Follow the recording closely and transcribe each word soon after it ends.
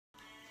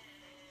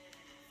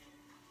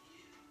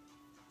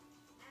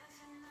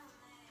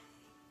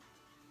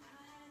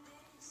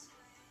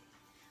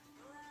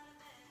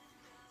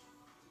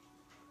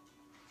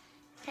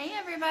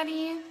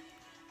everybody.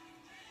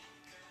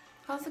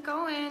 How's it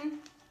going?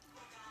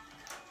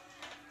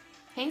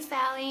 Hey,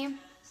 Sally.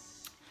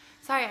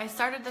 Sorry, I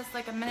started this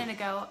like a minute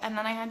ago and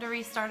then I had to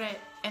restart it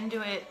and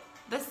do it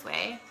this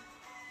way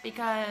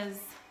because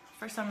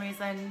for some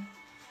reason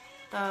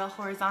the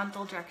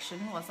horizontal direction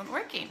wasn't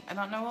working. I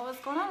don't know what was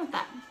going on with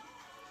that.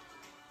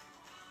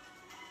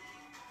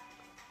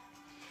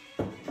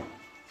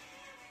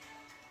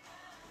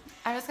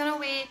 I'm just gonna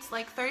wait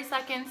like 30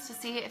 seconds to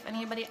see if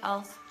anybody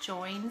else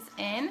joins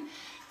in.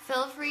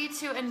 Feel free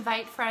to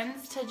invite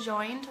friends to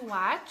join to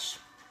watch.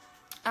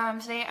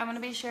 Today I'm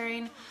gonna be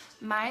sharing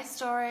my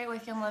story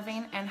with Young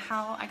Living and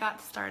how I got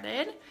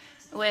started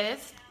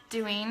with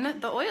doing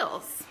the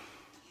oils.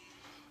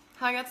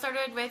 How I got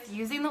started with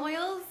using the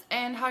oils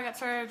and how I got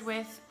started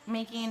with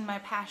making my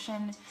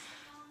passion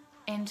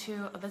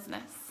into a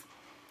business.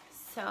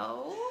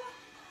 So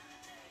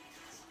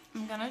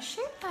I'm gonna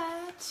share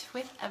that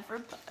with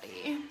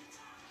everybody.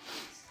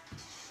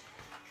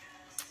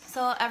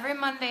 So every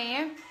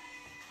Monday,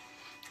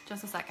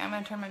 just a second, I'm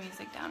gonna turn my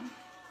music down.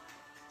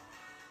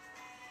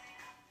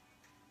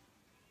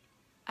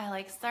 I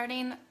like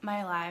starting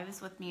my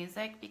lives with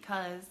music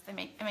because it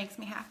makes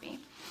me happy.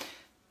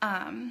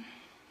 And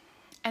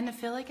I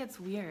feel like it's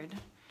weird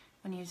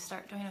when you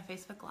start doing a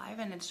Facebook Live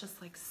and it's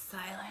just like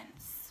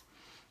silence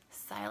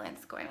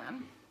going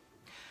on.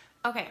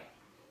 Okay.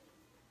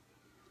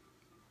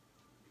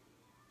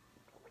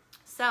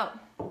 So,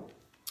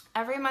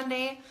 every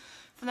Monday,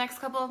 for the next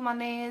couple of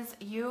Mondays,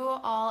 you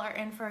all are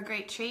in for a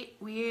great treat.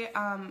 We,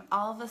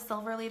 all of the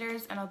silver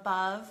leaders and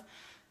above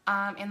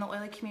in the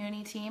Oily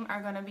Community team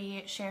are going to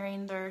be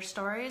sharing their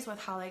stories with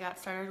how they got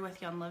started with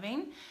Young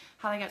Living,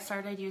 how they got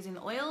started using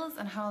the oils,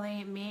 and how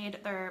they made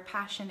their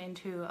passion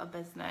into a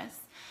business.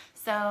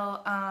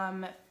 So,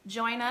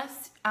 join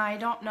us. I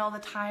don't know the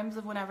times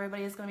of when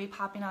everybody is going to be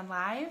popping on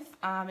live.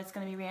 It's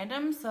going to be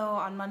random, so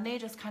on Monday,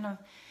 just kind of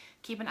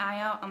keep an eye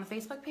out on the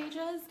Facebook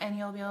pages and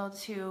you'll be able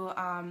to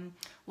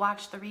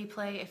watch the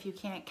replay if you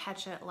can't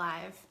catch it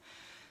live.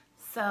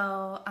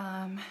 So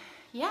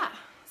yeah,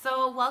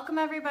 so welcome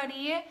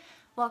everybody.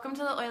 Welcome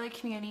to the Oily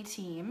Community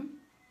team.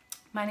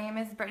 My name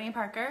is Brittany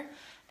Parker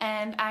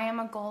and I am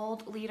a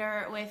gold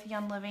leader with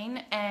Young Living,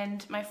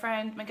 and my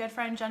good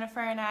friend Jennifer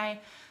and I,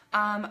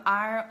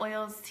 our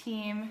oils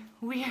team,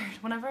 weird,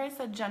 whenever I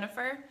said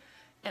Jennifer,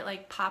 it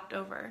like popped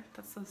over.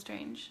 That's so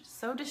strange.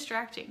 So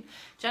distracting.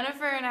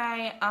 Jennifer and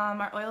I,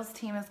 our oils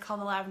team is called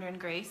the Lavender and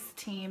Grace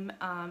team.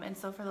 And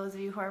so for those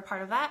of you who are a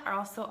part of that are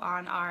also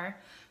on our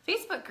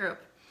Facebook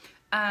group.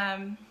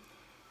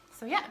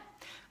 So yeah.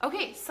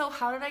 Okay, so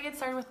how did I get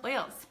started with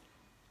oils?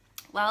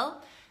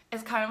 Well,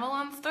 it's kind of a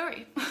long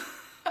story.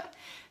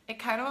 It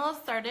kind of all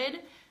started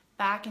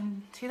back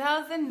in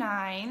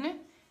 2009,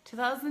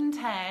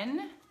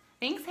 2010.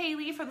 Thanks,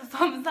 Haley, for the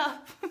thumbs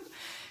up.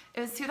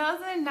 It was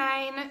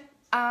 2009.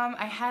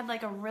 I had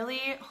like a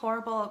really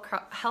horrible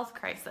health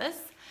crisis,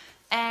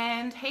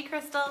 and hey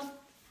Crystal,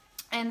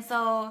 and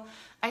so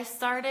I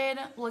started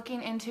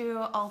looking into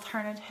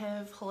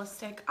alternative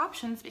holistic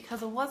options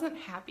because I wasn't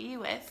happy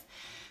with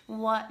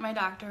what my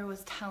doctor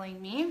was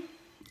telling me.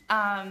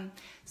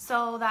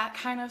 So that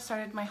kind of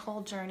started my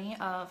whole journey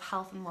of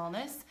health and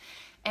wellness,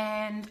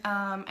 and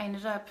I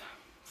ended up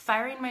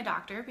firing my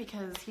doctor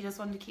because he just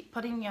wanted to keep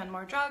putting me on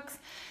more drugs.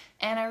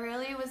 And I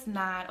really was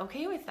not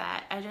okay with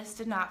that. I just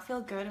did not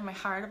feel good in my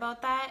heart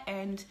about that.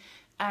 And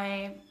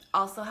I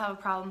also have a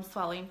problem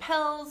swallowing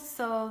pills.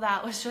 So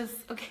that was just,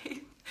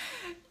 okay,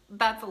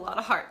 that's a lot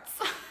of hearts.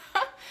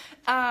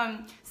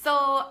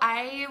 So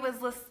I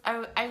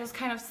was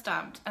kind of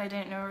stumped. I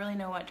didn't really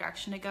know what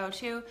direction to go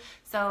to.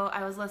 So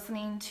I was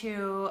listening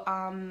to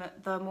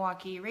the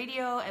Milwaukee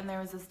radio, and there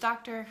was this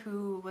doctor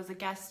who was a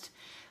guest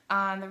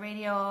on the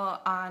radio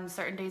on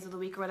certain days of the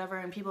week or whatever,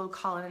 and people would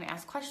call in and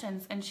ask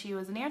questions, and she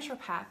was a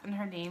naturopath and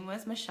her name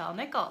was Michelle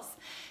Nichols.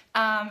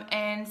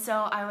 And so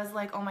I was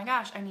like, oh my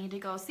gosh, I need to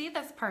go see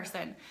this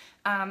person.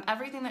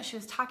 Everything that she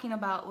was talking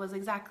about was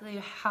exactly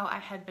how I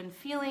had been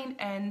feeling,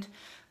 and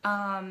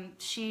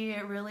she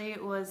really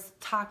was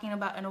talking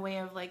about in a way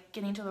of like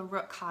getting to the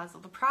root cause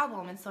of the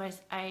problem. And so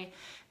I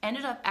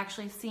ended up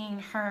actually seeing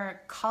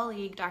her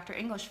colleague, Dr.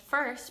 English,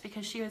 first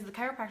because she was the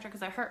chiropractor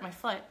because I hurt my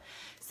foot.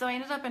 So I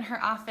ended up in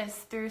her office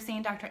through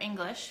seeing Dr.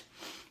 English,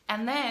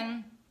 and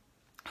then,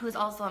 who's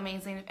also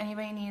amazing, if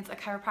anybody needs a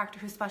chiropractor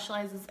who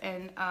specializes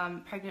in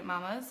pregnant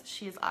mamas,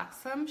 she is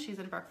awesome. She's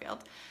in Brookfield.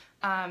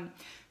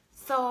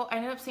 So I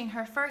ended up seeing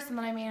her first, and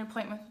then I made an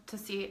appointment to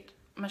see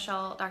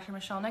Dr.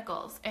 Michelle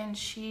Nichols, and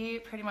she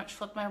pretty much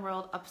flipped my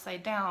world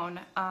upside down.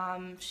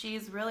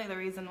 She's really the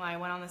reason why I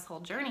went on this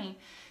whole journey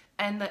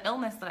and the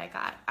illness that I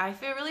got. I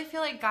really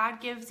feel like God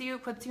puts you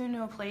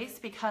into a place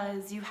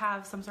because you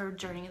have some sort of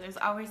journey. There's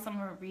always some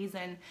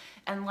reason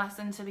and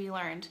lesson to be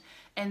learned.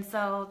 And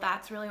so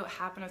that's really what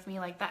happened with me.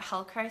 Like that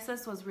health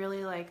crisis was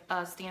really like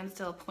a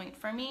standstill point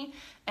for me.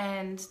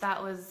 And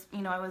that was,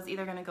 I was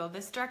either going to go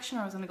this direction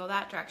or I was going to go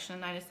that direction.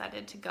 And I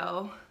decided to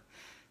go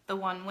the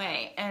one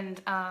way.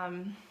 And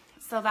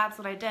So that's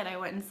what I did. I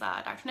went and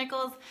saw Dr.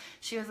 Nichols.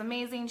 She was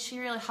amazing. She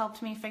really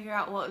helped me figure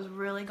out what was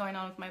really going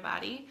on with my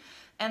body.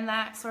 And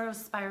that sort of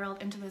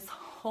spiraled into this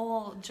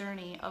whole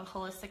journey of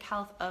holistic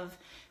health of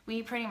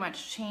we pretty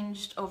much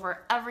changed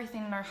over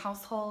everything in our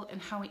household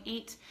and how we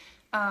eat.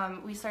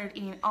 We started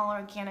eating all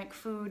organic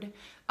food.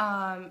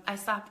 I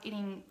stopped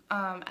eating,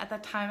 at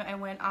that time I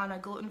went on a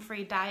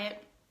gluten-free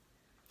diet.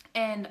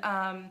 And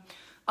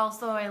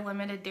also I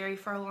limited dairy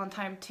for a long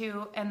time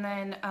too. And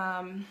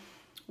then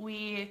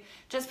we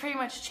just pretty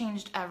much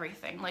changed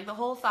everything. Like the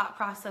whole thought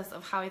process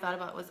of how I thought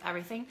about it was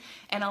everything.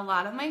 And a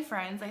lot of my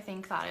friends, I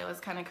think, thought I was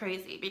kind of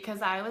crazy because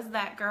I was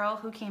that girl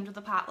who came to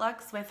the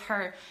potlucks with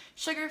her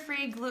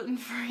sugar-free,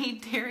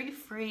 gluten-free,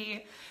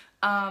 dairy-free,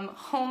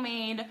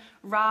 homemade,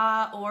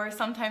 raw, or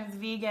sometimes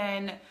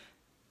vegan,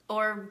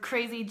 or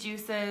crazy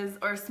juices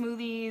or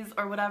smoothies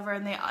or whatever,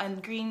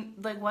 and green,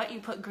 like what, you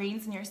put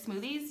greens in your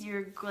smoothies?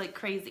 You're like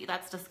crazy.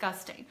 That's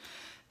disgusting.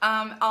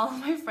 All of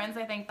my friends,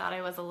 I think, thought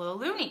I was a little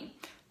loony.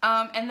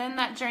 And then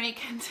that journey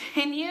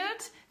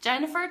continued.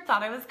 Jennifer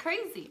thought I was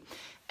crazy.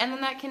 And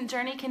then that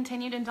journey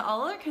continued into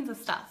all other kinds of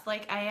stuff.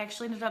 Like I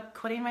actually ended up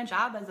quitting my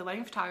job as a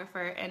wedding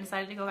photographer and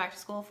decided to go back to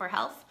school for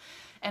health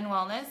and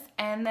wellness.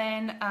 And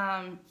then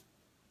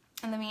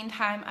in the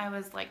meantime, I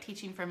was like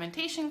teaching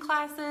fermentation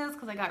classes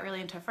because I got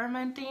really into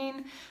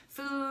fermenting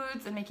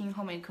foods and making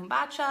homemade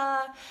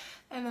kombucha.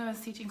 And then I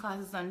was teaching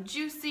classes on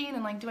juicing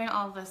and like doing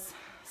all this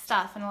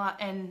stuff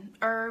and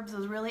herbs. I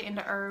was really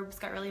into herbs,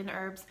 got really into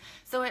herbs.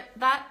 So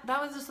that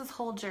was just this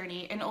whole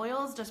journey, and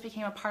oils just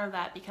became a part of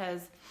that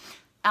because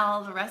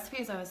all the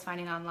recipes I was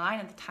finding online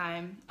at the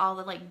time, all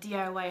the like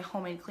DIY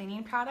homemade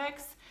cleaning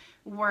products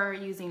were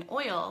using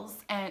oils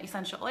and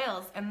essential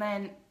oils, and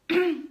then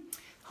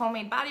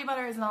homemade body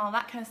butters and all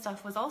that kind of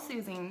stuff was also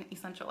using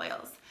essential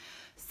oils.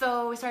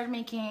 So we started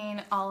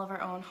making all of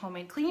our own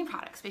homemade cleaning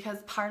products because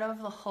part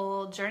of the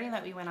whole journey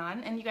that we went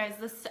on, and you guys,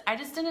 I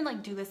just didn't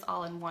like do this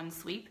all in one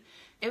sweep.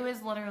 It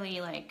was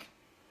literally like,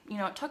 you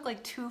know, it took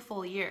like 2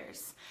 full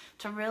years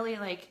to really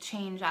like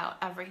change out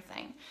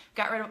everything.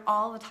 Got rid of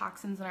all the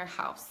toxins in our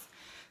house.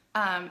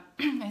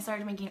 I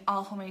started making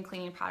all homemade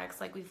cleaning products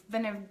like with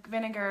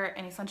vinegar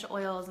and essential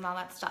oils and all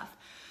that stuff.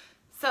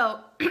 So,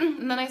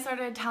 and then I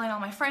started telling all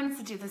my friends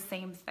to do the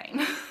same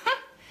thing.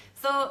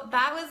 So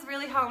that was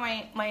really how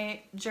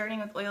my journey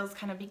with oils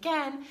kind of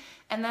began.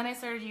 And then I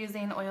started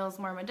using oils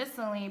more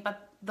medicinally,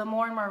 but the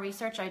more and more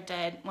research I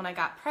did when I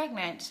got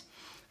pregnant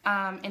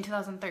in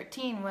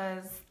 2013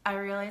 was I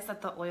realized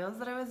that the oils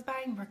that I was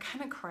buying were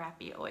kind of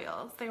crappy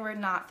oils. They were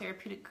not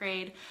therapeutic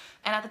grade.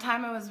 And at the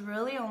time I was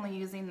really only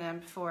using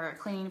them for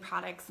cleaning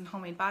products and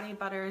homemade body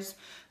butters.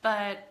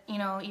 But, you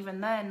know, even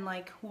then,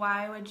 like,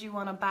 why would you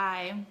want to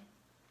buy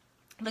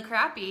the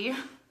crappy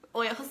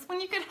oils when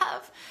you could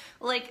have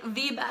like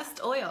the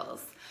best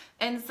oils?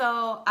 And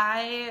so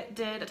I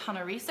did a ton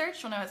of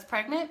research when I was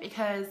pregnant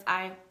because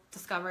I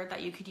discovered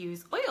that you could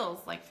use oils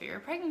like for your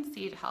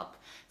pregnancy to help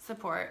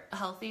support a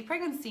healthy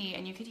pregnancy,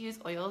 and you could use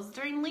oils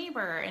during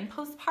labor and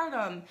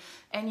postpartum,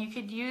 and you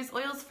could use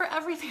oils for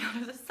everything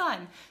under the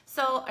sun.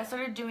 So I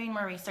started doing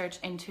more research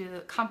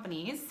into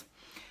companies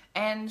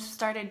and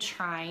started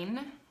trying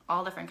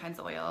all different kinds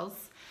of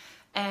oils.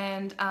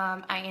 And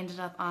I ended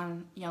up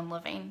on Young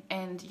Living.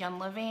 And Young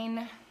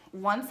Living,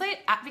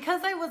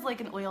 because I was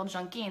like an oil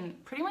junkie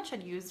and pretty much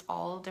had used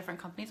all different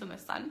companies under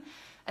the sun,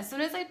 as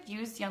soon as I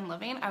used Young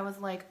Living, I was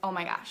like, oh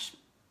my gosh,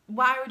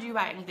 why would you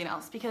buy anything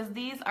else? Because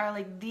these are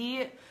like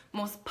the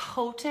most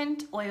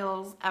potent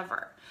oils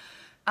ever.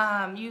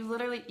 You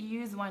literally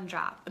use one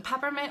drop.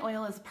 Peppermint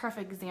oil is a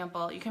perfect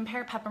example. You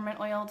compare peppermint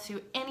oil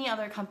to any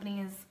other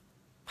company's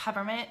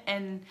peppermint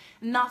and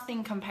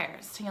nothing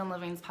compares to Young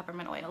Living's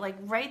peppermint oil. Like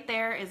right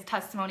there is a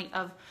testimony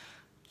of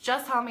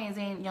just how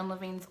amazing Young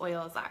Living's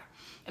oils are.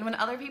 And when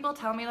other people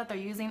tell me that they're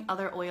using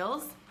other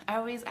oils, I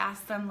always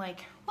ask them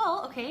like,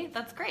 well, okay,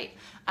 that's great.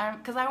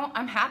 Because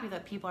I'm happy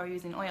that people are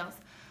using oils.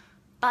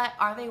 But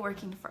are they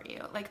working for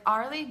you? Like,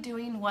 are they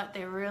doing what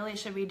they really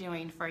should be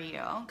doing for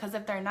you? Because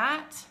if they're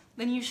not,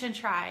 then you should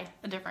try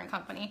a different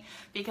company.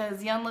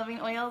 Because Young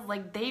Living oils,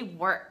 like, they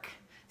work.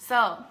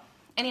 So,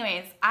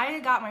 anyways, I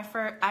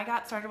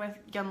got started with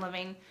Young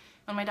Living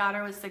when my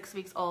daughter was 6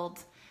 weeks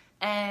old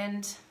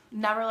and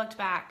never looked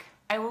back.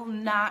 I will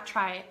not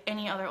try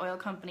any other oil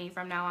company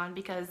from now on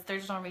because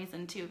there's no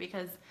reason to,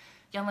 because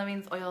Young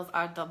Living's oils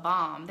are the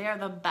bomb. They are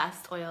the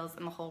best oils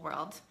in the whole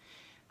world.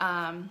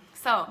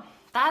 So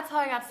that's how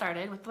I got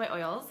started with my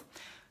oils.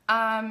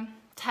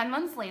 10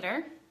 months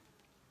later,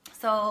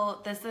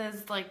 so this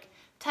is like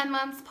 10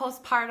 months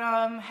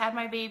postpartum, had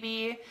my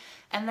baby,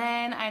 and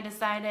then I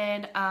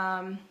decided,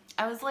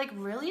 I was like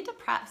really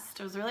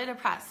depressed. I was really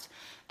depressed,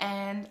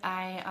 and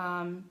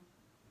I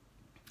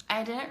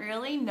didn't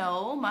really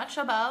know much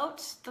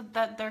about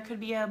that there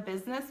could be a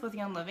business with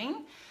Young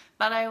Living,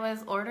 but I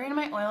was ordering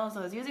my oils,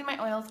 I was using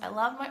my oils, I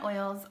loved my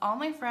oils. All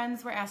my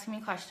friends were asking me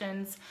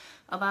questions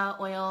about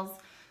oils,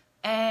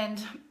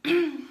 And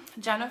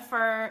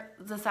Jennifer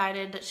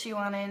decided that she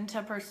wanted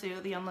to pursue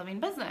the Young Living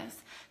business.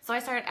 So I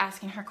started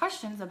asking her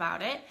questions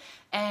about it,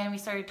 and we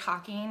started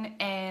talking,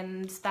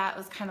 and that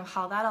was kind of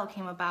how that all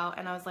came about.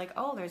 And I was like,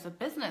 oh, there's a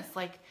business.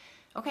 Like,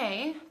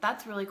 okay,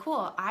 that's really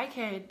cool. I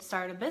could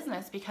start a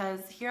business, because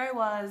here I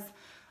was,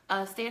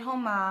 a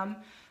stay-at-home mom,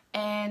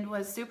 and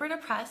was super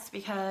depressed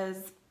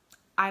because,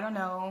 I don't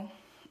know,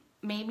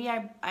 maybe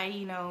I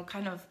you know,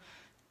 kind of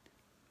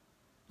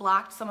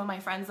blocked some of my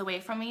friends away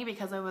from me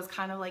because I was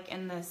kind of like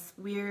in this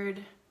weird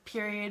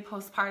period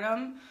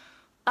postpartum,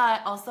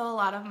 but also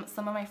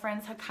some of my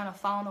friends had kind of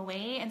fallen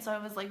away, and so I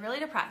was like really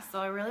depressed. So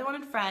I really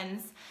wanted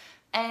friends,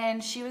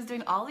 and she was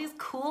doing all these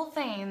cool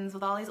things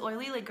with all these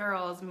oily like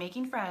girls,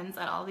 making friends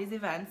at all these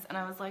events, and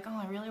I was like, oh,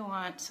 I really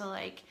want to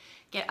like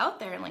get out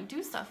there and like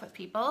do stuff with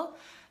people.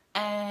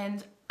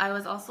 And I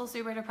was also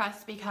super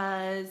depressed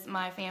because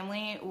my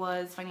family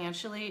was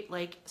financially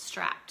like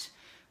strapped.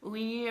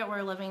 We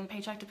were living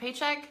paycheck to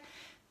paycheck,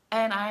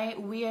 and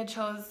we had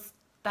chose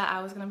that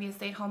I was going to be a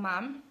stay-at-home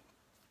mom.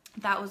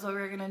 That was what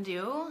we were going to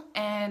do,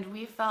 and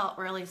we felt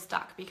really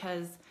stuck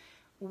because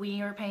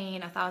we were paying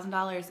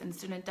 $1,000 in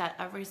student debt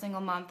every single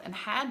month, and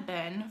had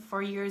been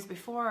for years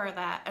before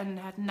that, and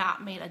had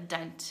not made a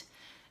dent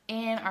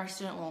in our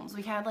student loans.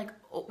 We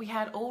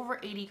had over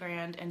 80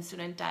 grand in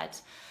student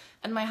debt,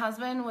 and my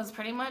husband was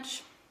pretty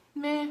much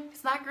meh.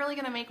 He's not really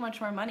going to make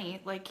much more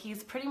money. Like,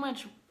 he's pretty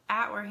much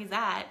at where he's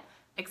at,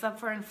 except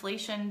for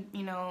inflation,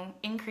 you know,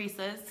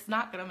 increases. He's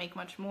not going to make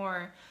much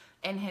more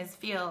in his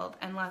field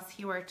unless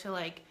he were to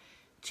like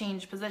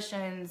change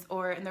positions,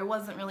 and there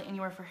wasn't really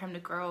anywhere for him to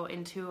grow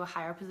into a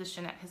higher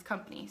position at his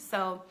company.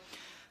 So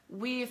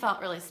we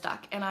felt really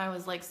stuck, and I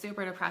was like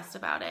super depressed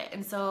about it.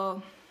 And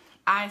so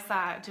I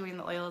saw doing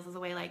the oils as a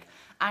way, like,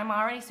 I'm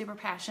already super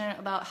passionate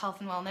about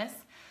health and wellness,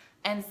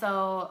 and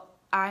so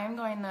I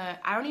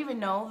don't even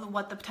know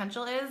what the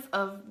potential is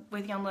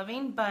with Young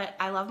Living, but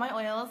I love my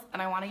oils, and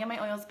I want to get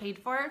my oils paid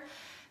for,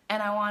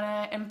 and I want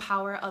to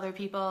empower other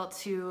people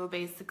to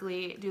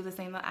basically do the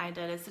same that I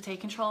did, is to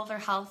take control of their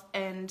health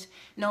and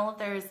know that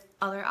there's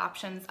other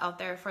options out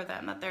there for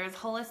them, that there's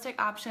holistic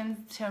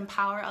options to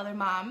empower other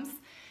moms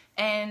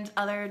and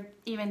other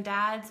even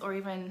dads, or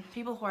even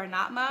people who are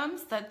not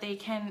moms, that they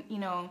can, you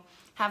know,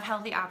 have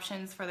healthy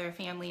options for their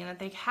family, and that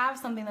they have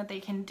something that they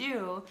can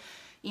do,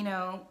 you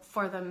know,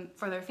 for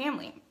their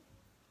family.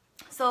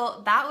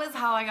 So that was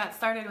how I got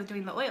started with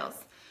doing the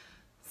oils.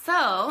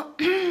 So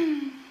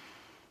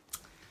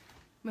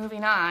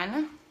moving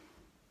on.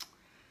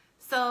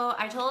 So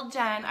I told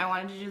Jen I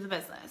wanted to do the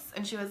business,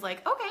 and she was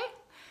like, okay.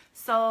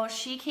 So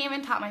she came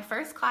and taught my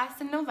first class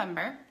in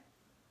November.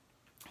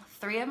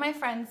 3 of my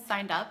friends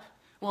signed up.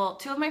 Well,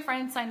 2 of my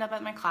friends signed up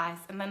at my class,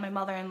 and then my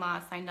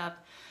mother-in-law signed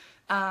up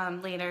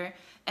later.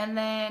 And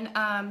then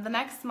the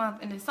next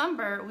month in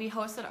December, we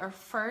hosted our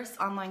first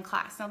online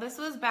class. Now, this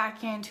was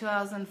back in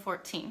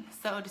 2014.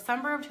 So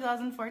December of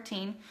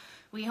 2014,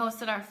 we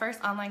hosted our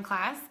first online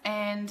class,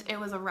 and it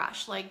was a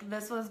rush. Like,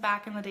 this was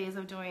back in the days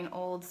of doing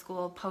old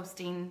school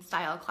posting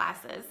style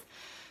classes.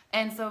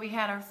 And so we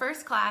had our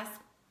first class,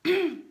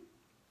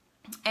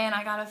 and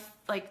I got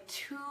like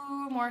 2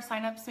 more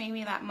signups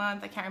maybe that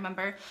month, I can't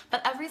remember.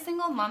 But every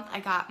single month I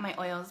got my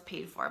oils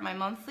paid for. My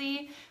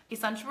monthly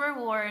Essential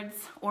Rewards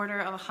order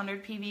of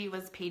 100 PV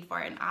was paid for,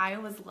 and I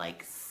was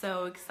like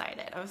so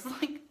excited. I was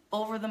like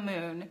over the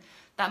moon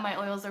that my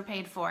oils are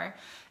paid for.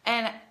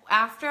 And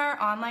after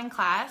our online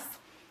class,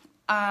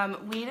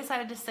 we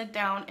decided to sit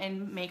down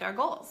and make our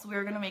goals. We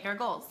were going to make our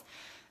goals.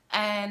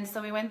 And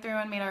so we went through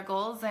and made our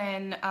goals,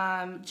 and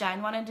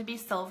Jen wanted to be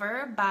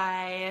silver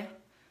by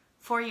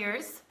 4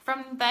 years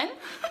from then.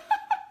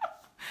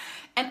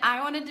 And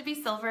I wanted to be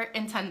silver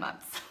in 10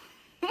 months.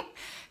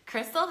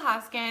 Crystal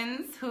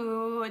Hoskins,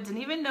 who didn't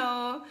even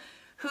know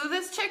who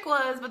this chick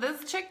was, but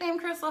this chick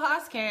named Crystal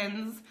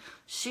Hoskins,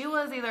 she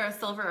was either a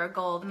silver or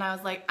gold, and I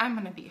was like, I'm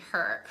gonna be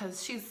her,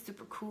 because she's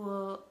super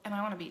cool, and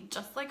I want to be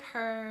just like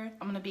her.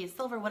 I'm gonna be a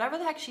silver, whatever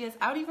the heck she is.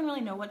 I don't even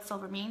really know what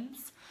silver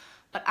means,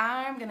 but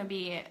I'm gonna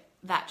be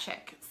that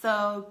chick.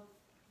 So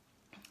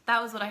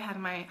that was what I had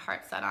my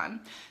heart set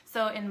on.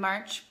 So in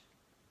March,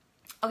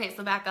 okay,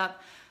 so back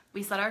up,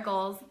 we set our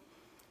goals.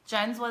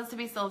 Jen's was to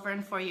be silver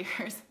in 4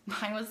 years.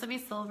 Mine was to be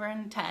silver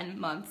in 10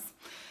 months.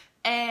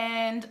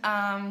 And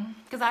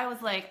because I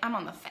was like, I'm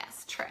on the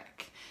fast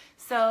track.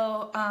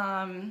 So,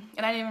 and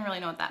I didn't even really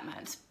know what that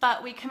meant.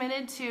 But we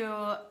committed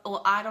to,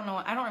 well, I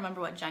don't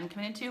remember what Jen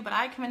committed to, but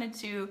I committed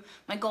to,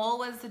 my goal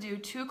was to do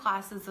 2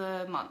 classes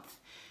a month.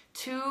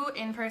 2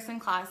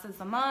 in-person classes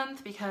a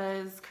month,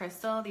 because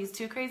Crystal, these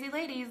 2 crazy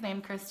ladies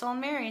named Crystal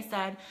and Mary,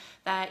 said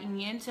that you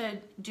needed to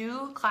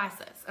do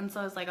classes. And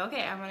so I was like,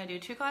 okay, I'm going to do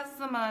 2 classes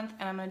a month,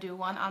 and I'm going to do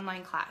 1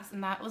 online class.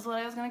 And that was what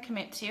I was going to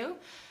commit to.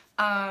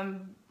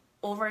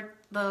 Over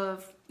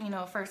the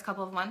first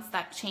couple of months,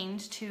 that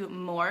changed to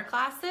more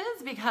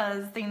classes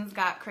because things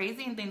got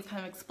crazy and things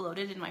kind of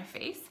exploded in my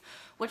face,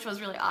 which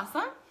was really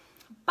awesome.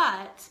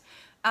 But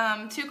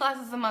 2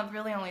 classes a month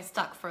really only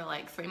stuck for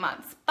like 3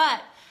 months.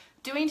 But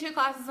doing 2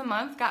 classes a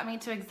month got me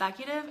to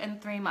executive in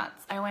 3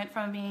 months. I went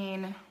from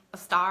being a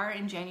star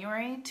in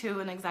January to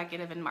an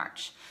executive in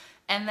March.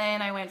 And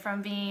then I went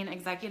from being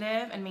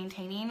executive and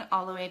maintaining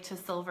all the way to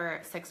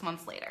silver 6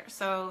 months later.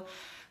 So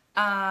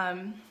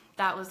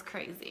that was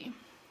crazy.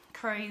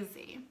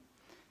 Crazy.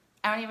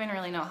 I don't even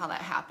really know how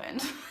that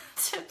happened,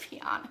 to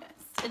be honest.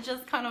 It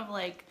just kind of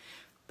like,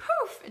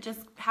 poof, it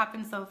just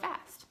happened so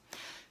fast.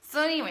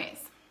 So anyways,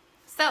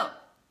 so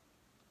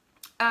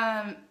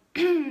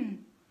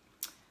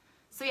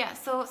yeah,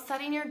 so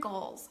setting your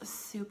goals is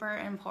super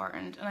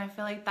important, and I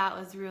feel like that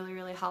was really,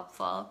 really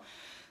helpful.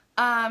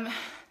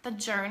 The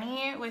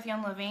journey with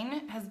Young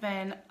Living has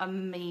been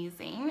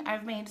amazing.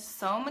 I've made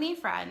so many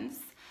friends.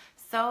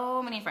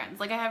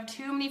 Like, I have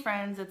too many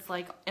friends. It's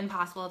like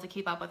impossible to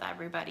keep up with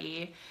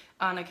everybody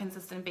on a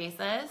consistent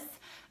basis,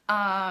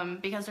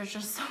 because there's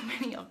just so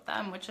many of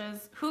them, which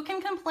is, who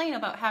can complain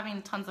about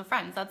having tons of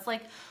friends? That's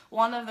like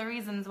one of the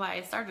reasons why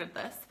I started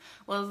this,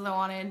 was I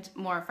wanted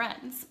more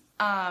friends.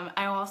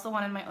 I also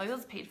wanted my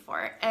oils paid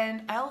for,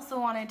 and I also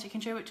wanted to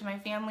contribute to my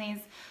family's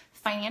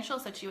financial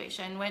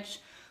situation, which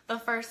the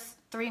first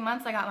 3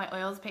 months I got my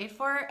oils paid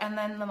for, and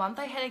then the month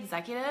I hit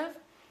executive,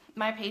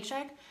 my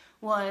paycheck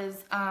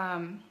was,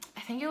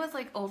 I think it was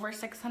like over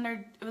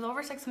 $600, it was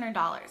over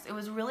 $600. It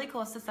was really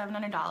close to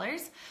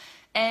 $700.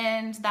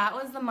 And that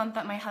was the month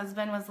that my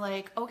husband was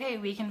like, okay,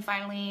 we can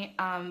finally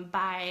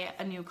buy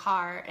a new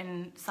car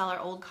and sell our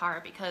old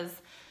car, because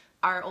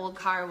our old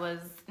car we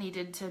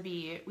needed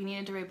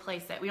to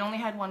replace it. We only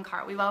had one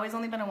car. We've always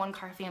only been a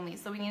one-car family,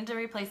 so we needed to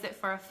replace it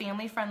for a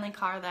family-friendly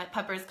car that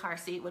Pepper's car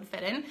seat would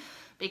fit in,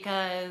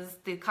 because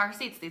the car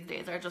seats these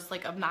days are just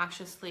like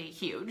obnoxiously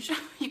huge.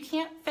 You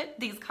can't fit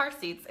these car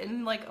seats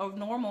in like a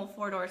normal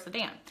four-door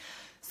sedan.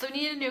 So we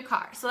needed a new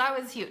car. So that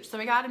was huge. So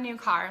we got a new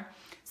car,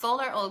 sold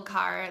our old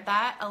car.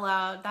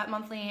 That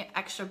monthly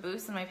extra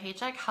boost in my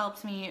paycheck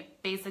helped me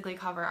basically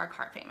cover our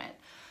car payment.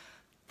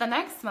 The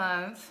next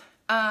month,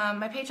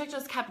 my paycheck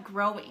just kept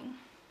growing.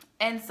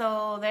 And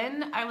so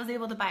then I was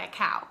able to buy a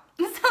cow.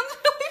 It sounds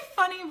really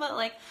funny, but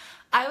like,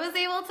 I was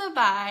able to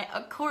buy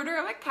a quarter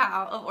of a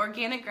cow of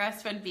organic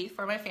grass-fed beef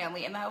for my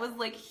family, and that was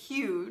like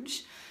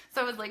huge.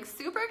 So I was like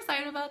super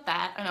excited about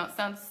that. I know it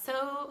sounds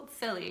so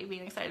silly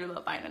being excited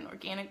about buying an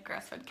organic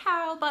grass-fed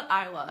cow, but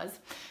I was.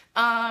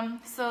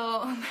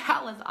 So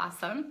that was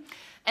awesome.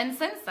 And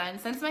since then,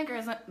 since my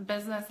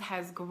business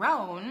has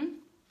grown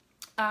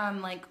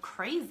like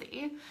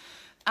crazy,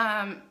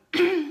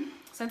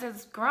 since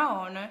it's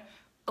grown,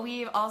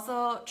 we've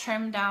also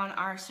trimmed down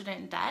our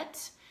student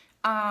debt.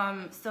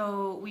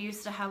 So we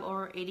used to have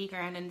over 80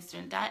 grand in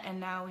student debt, and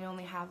now we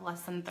only have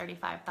less than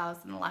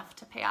 35,000 left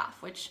to pay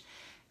off, which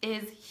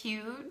is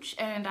huge.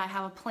 And I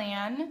have a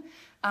plan,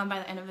 by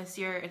the end of this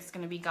year, it's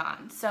going to be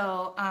gone.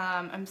 So,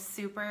 I'm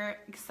super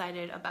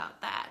excited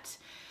about that.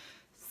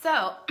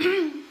 So,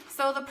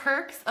 so the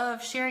perks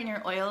of sharing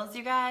your oils,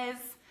 you guys,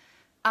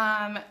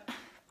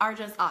 are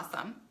just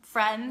awesome.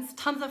 Friends,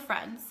 tons of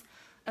friends,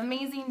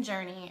 amazing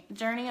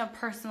journey of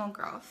personal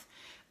growth.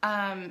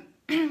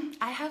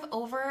 I have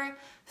over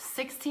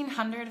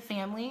 1,600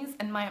 families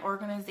in my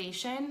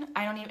organization.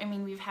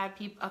 We've had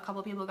a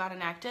couple people got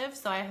inactive,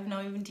 so I have no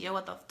idea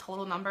what the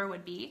total number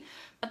would be,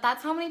 but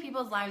that's how many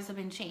people's lives have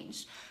been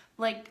changed.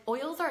 Like,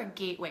 oils are a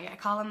gateway. I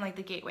call them like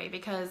the gateway,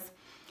 because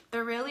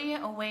they're really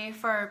a way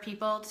for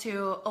people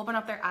to open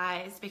up their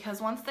eyes, because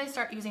once they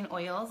start using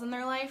oils in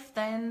their life,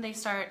 then they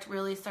start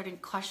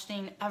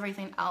questioning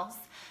everything else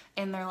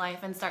in their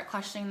life, and start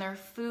questioning their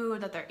food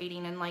that they're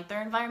eating, and like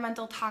their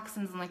environmental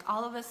toxins, and like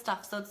all of this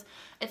stuff. So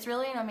it's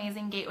really an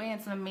amazing gateway.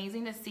 It's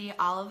amazing to see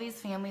all of these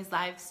families'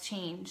 lives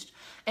changed.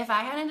 If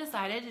I hadn't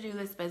decided to do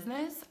this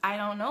business, I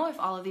don't know if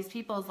all of these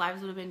people's lives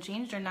would have been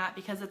changed or not,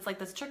 because it's like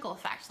this trickle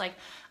effect. Like,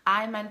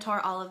 I mentor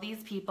all of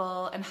these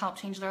people and help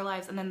change their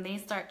lives, and then they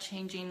start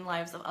changing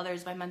lives of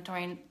others by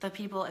mentoring the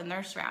people in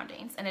their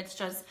surroundings, and it's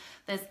just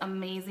this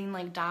amazing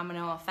like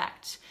domino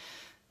effect.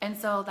 And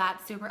so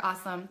that's super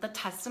awesome. The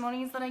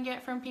testimonies that I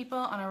get from people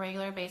on a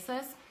regular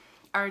basis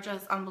are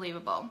just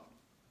unbelievable.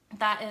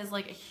 That is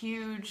like a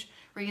huge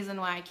reason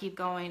why I keep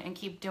going and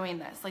keep doing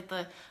this. Like,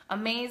 the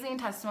amazing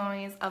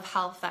testimonies of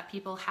health that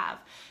people have.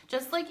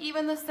 Just like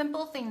even the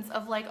simple things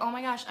of like, oh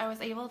my gosh, I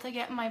was able to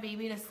get my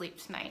baby to sleep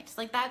tonight.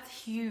 Like, that's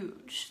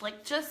huge.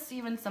 Like, just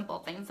even simple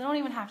things. They don't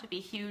even have to be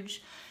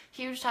huge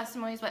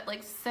testimonies, but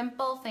like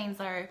simple things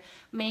that are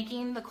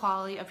making the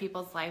quality of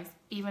people's lives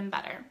even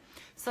better.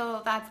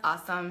 So that's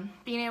awesome.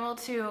 Being able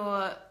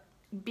to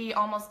be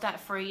almost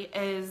debt-free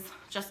is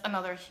just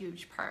another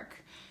huge perk.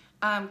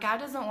 God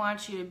doesn't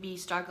want you to be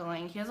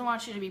struggling. He doesn't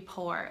want you to be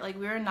poor. Like,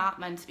 we're not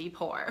meant to be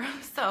poor.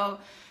 So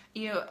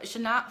you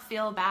should not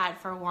feel bad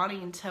for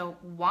wanting to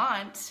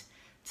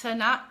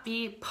not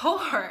be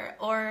poor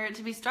or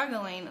to be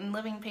struggling and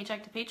living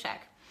paycheck to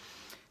paycheck.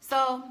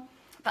 So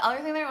the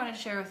other thing that I wanted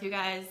to share with you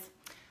guys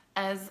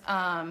as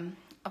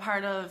a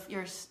part of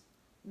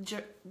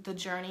the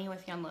journey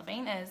with Young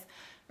Living is,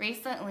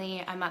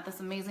 recently I met this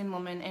amazing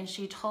woman, and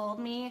she told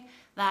me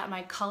that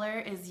my color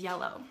is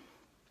yellow.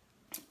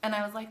 And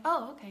I was like,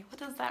 oh, okay, what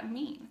does that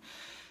mean?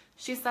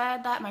 she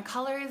said that my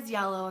color is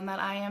yellow and that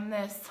I am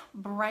this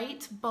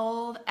bright,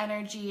 bold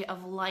energy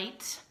of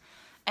light,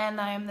 and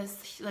I am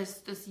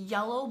this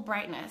yellow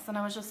brightness. And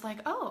I was just like,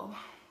 oh,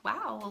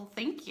 wow, well,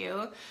 thank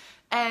you.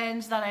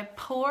 And that I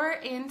pour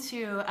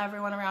into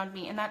everyone around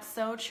me, and that's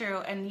so true.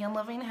 And Young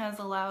Living has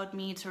allowed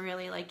me to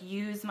really like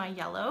use my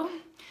yellow,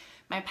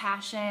 my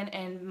passion,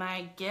 and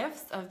my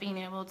gifts of being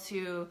able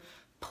to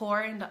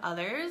pour into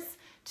others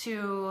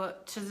to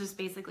just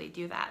basically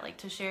do that, like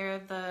to share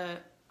the,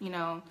 you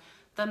know,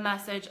 the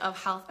message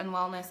of health and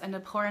wellness, and to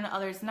pour into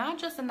others, not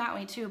just in that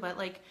way too, but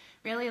like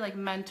really like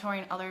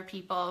mentoring other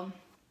people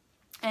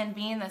and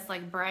being this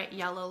like bright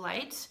yellow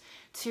light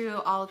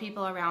to all the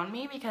people around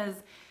me, because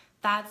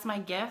that's my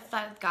gift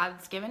that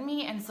God's given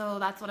me, and so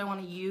that's what I want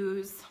to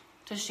use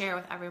to share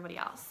with everybody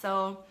else.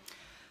 So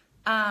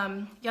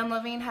Young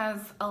Living has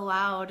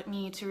allowed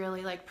me to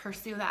really like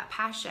pursue that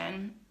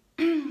passion.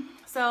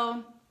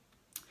 So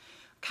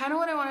kind of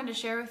what I wanted to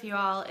share with you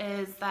all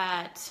is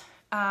that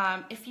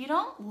if you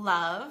don't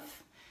love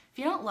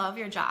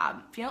your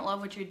job, if you don't love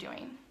what you're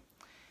doing,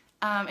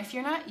 if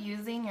you're not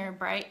using your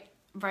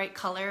bright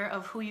color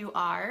of who you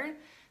are,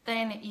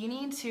 then you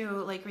need to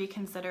like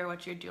reconsider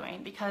what you're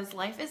doing, because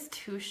life is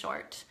too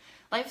short.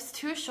 Life's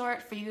too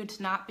short for you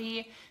to not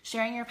be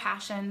sharing your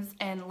passions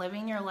and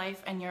living your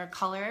life and your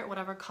color,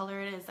 whatever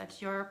color it is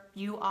that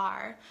you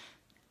are.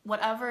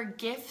 Whatever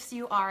gifts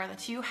you are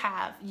that you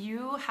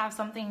have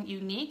something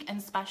unique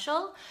and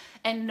special,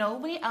 and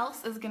nobody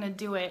else is gonna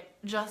do it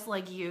just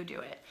like you do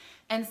it.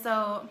 And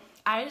so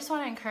I just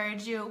want to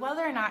encourage you,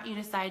 whether or not you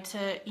decide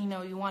to, you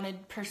know, you want to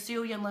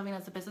pursue Young Living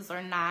as a business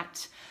or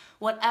not,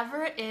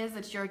 whatever it is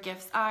that your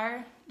gifts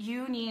are,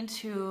 you need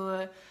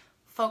to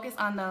focus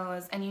on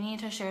those, and you need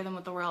to share them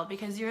with the world,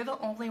 because you're the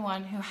only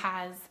one who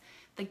has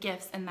the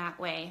gifts in that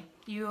way.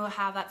 You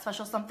have that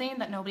special something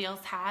that nobody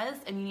else has,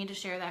 and you need to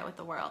share that with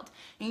the world.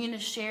 You need to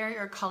share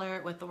your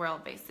color with the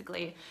world,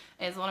 basically,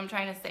 is what I'm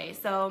trying to say.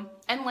 So,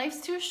 and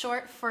life's too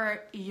short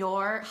for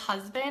your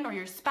husband or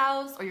your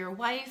spouse or your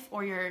wife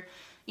or your,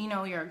 you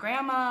know, your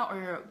grandma or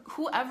your,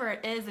 whoever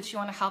it is that you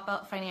want to help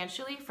out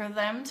financially, for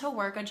them to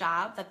work a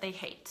job that they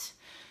hate.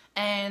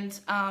 And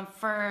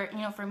for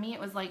me, it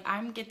was like,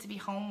 I get to be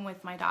home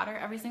with my daughter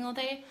every single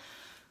day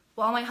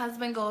while my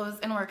husband goes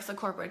and works a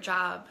corporate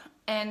job.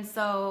 And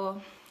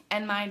so,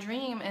 and my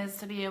dream is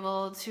to be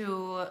able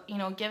to, you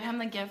know, give him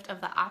the gift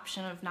of the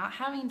option of not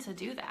having to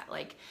do that.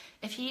 Like,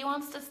 if he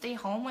wants to stay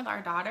home with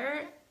our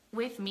daughter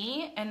with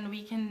me, and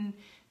we can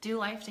do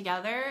life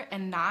together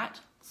and not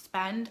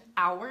spend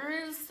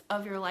hours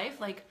of your life,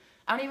 like,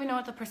 I don't even know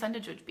what the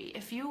percentage would be.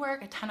 If you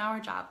work a 10-hour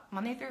job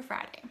Monday through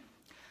Friday,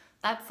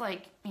 that's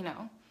like, you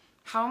know,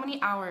 how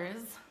many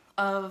hours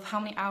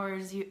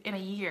you in a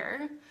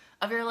year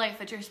of your life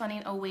that you're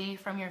spending away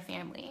from your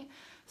family.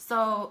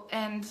 So,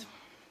 and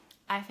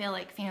I feel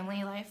like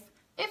family life,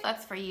 if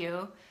that's for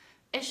you,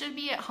 it should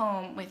be at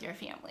home with your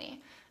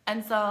family.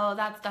 And so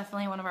that's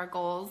definitely one of our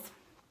goals,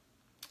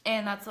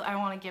 and that's what I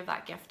want to give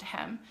that gift to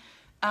him.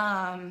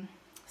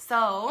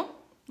 So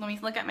let me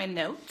look at my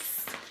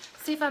notes,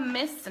 see if I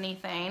missed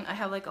anything. I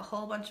have like a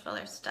whole bunch of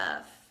other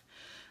stuff.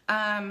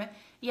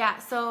 Yeah,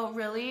 so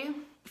really,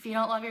 if you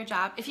don't love your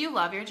job, if you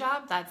love your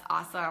job, that's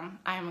awesome.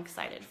 I'm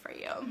excited for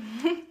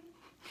you.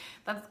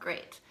 That's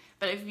great.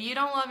 But if you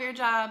don't love your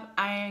job,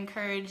 I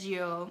encourage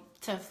you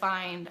to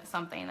find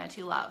something that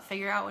you love.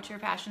 Figure out what your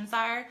passions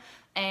are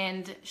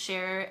and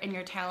share in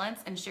your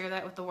talents and share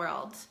that with the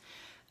world.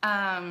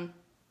 Let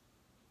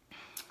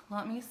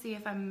me see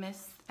if I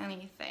missed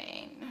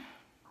anything.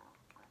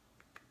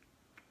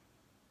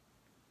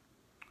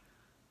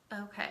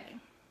 Okay.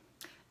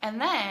 And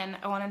then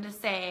I wanted to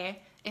say,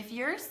 if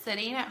you're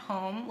sitting at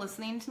home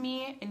listening to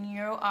me and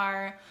you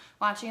are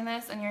watching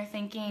this and you're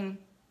thinking,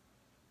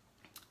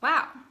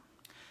 wow,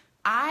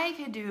 I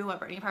could do what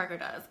Brittany Parker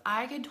does.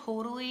 I could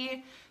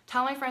totally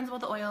tell my friends about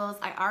the oils.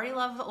 I already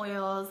love the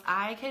oils.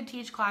 I could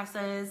teach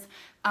classes.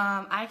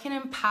 I can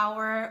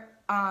empower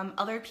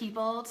other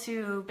people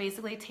to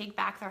basically take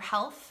back their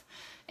health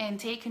and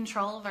take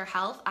control of their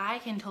health. I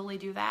can totally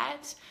do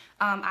that.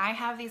 I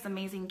have these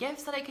amazing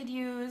gifts that I could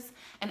use,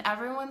 and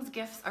everyone's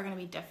gifts are going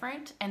to be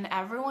different, and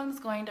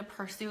everyone's going to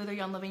pursue their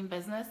Young Living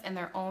business in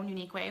their own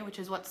unique way, which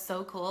is what's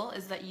so cool,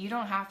 is that you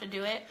don't have to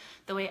do it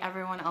the way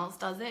everyone else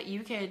does it. You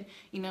could,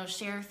 you know,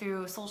 share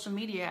through social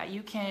media.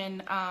 You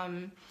can,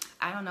 I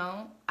don't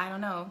know.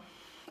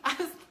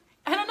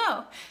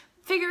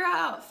 Figure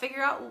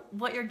out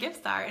what your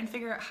gifts are, and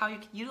figure out how you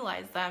can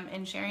utilize them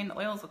in sharing the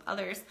oils with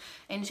others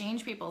and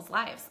change people's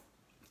lives.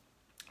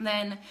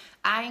 Then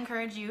I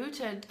encourage you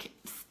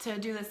to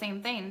do the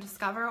same thing.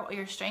 Discover what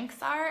your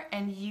strengths are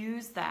and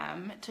use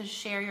them to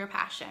share your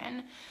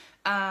passion.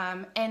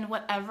 And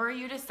whatever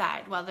you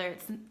decide, whether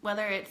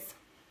it's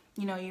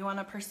you know, you want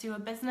to pursue a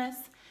business,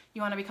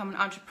 you want to become an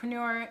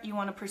entrepreneur, you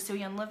want to pursue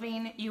Young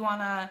Living,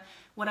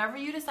 whatever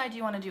you decide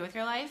you want to do with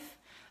your life,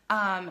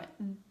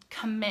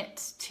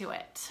 commit to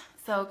it.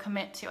 So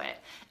commit to it.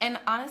 And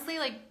honestly,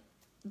 like,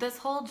 this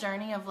whole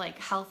journey of like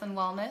health and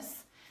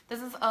wellness,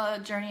 This is a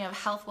journey of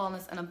health,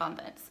 wellness, and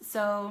abundance.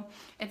 So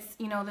it's,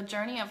 the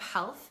journey of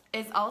health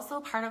is also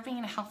part of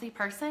being a healthy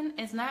person,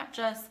 is not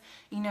just,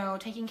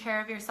 taking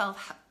care of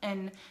yourself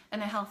in a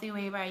healthy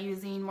way by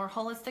using more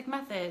holistic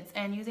methods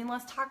and using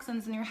less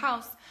toxins in your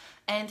house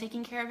and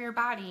taking care of your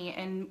body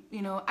and,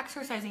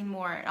 exercising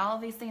more and all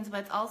of these things,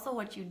 but it's also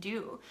what you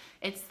do.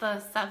 It's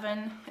the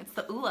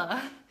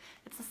ULA.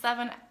 It's the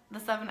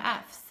seven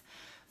F's.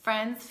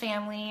 Friends,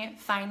 family,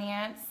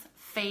 finance,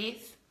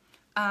 faith,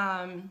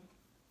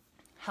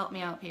 help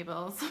me out,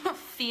 people.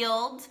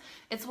 Field,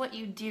 it's what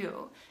you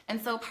do. And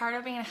so part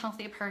of being a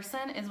healthy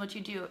person is what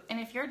you do. And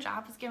if your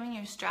job is giving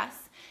you stress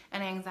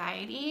and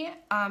anxiety,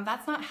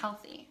 that's not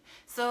healthy.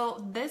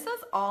 So this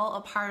is all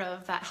a part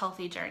of that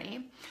healthy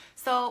journey.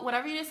 So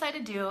whatever you decide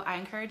to do, I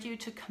encourage you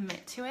to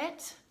commit to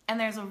it. And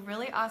there's a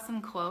really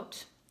awesome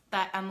quote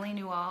that Emily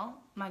Newell,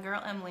 my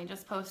girl Emily,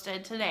 just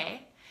posted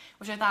today,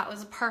 which I thought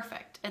was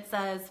perfect. It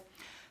says,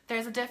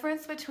 "There's a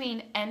difference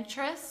between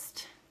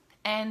interest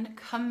and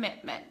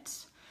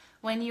commitment.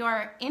 When you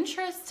are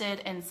interested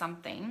in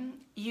something,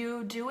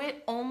 you do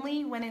it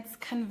only when it's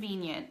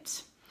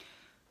convenient.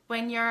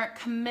 When you're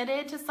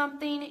committed to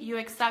something, you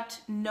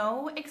accept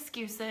no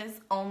excuses,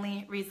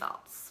 only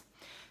results."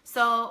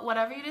 So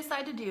whatever you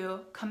decide to do,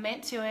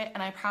 commit to it,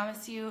 and I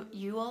promise you,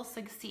 you will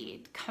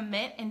succeed.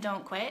 Commit and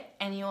don't quit,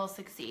 and you will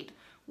succeed,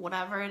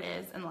 whatever it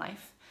is in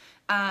life.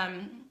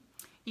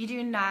 You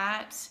do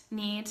not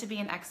need to be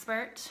an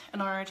expert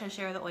in order to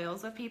share the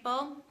oils with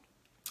people.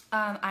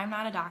 I'm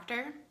not a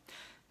doctor,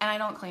 and I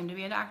don't claim to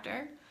be a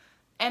doctor,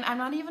 and I'm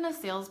not even a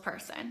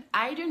salesperson.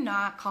 I do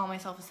not call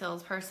myself a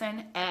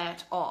salesperson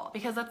at all,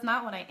 because that's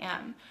not what I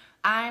am.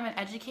 I'm an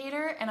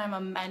educator, and I'm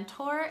a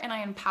mentor, and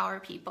I empower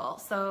people.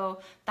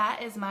 So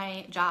that is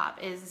my job,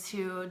 is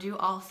to do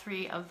all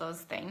three of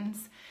those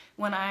things.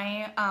 When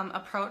I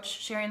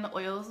approach sharing the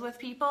oils with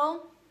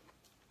people,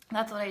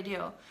 that's what I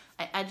do.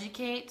 I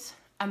educate,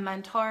 I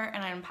mentor,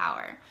 and I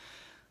empower.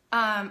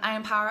 I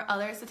empower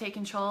others to take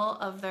control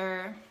of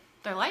their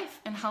life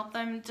and help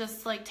them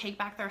just take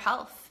back their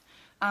health.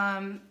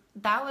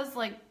 That was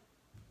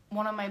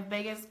one of my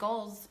biggest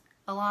goals,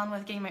 along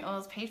with getting my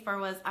oils paid for,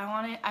 was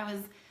I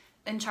was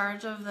in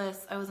charge of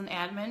this. I was an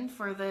admin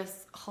for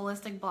this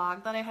holistic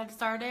blog that I had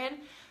started,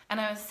 and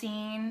I was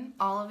seeing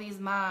all of these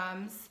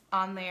moms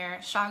on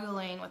there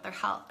struggling with their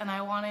health, and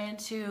I wanted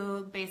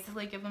to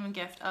basically give them a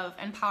gift of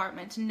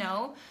empowerment, to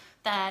know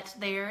that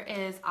there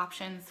is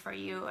options for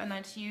you, and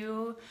that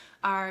you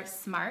are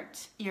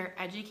smart, you're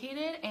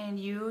educated, and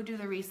you do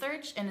the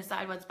research and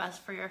decide what's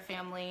best for your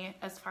family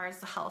as far as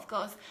the health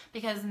goes,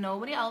 because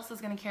nobody else is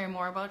going to care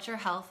more about your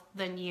health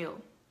than you.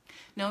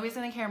 Nobody's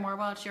going to care more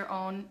about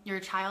your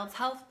child's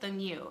health than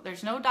you.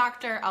 There's no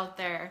doctor out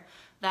there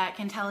that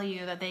can tell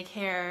you that they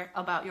care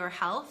about your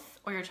health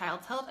or your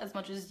child's health as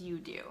much as you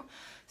do.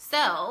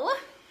 So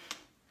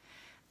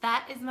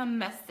that is my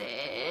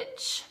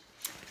message.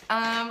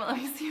 Let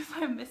me see if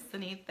I missed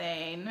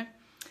anything.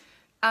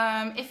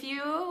 If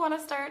you want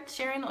to start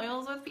sharing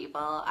oils with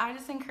people, I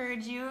just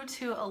encourage you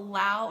to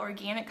allow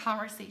organic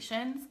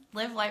conversations,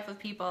 live life with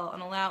people,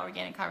 and allow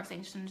organic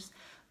conversations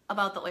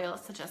about the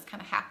oils to just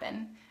kind of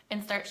happen,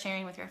 and start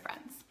sharing with your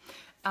friends,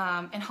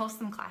 and host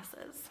some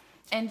classes,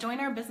 and join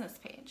our business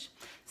page.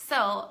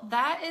 So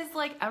that is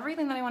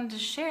everything that I wanted to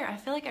share. I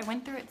feel like I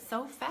went through it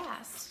so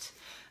fast.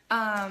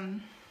 I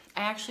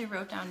actually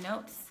wrote down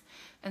notes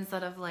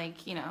instead of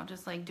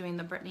just doing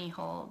the Brittany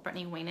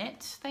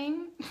Waynett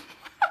thing.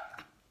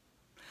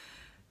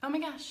 Oh my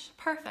gosh,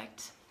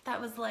 perfect.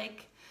 That was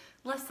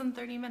less than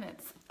 30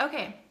 minutes.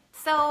 Okay,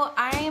 so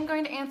I am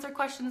going to answer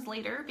questions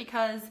later,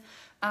 because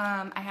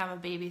I have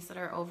a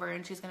babysitter over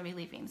and she's going to be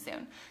leaving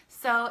soon.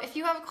 So if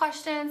you have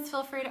questions,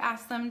 feel free to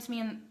ask them to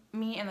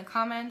me in the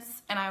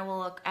comments, and I will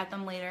look at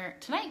them later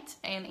tonight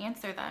and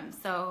answer them.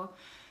 So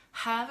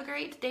have a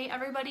great day,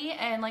 everybody.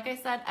 And like I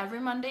said, every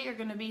Monday you're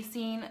going to be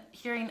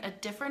hearing a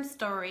different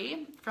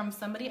story from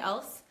somebody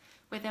else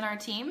within our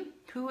team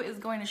who is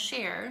going to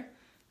share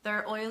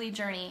their oily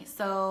journey.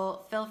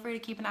 So feel free to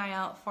keep an eye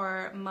out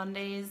for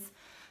Monday's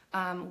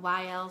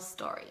YL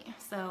story.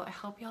 So I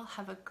hope y'all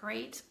have a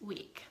great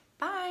week.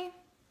 Bye.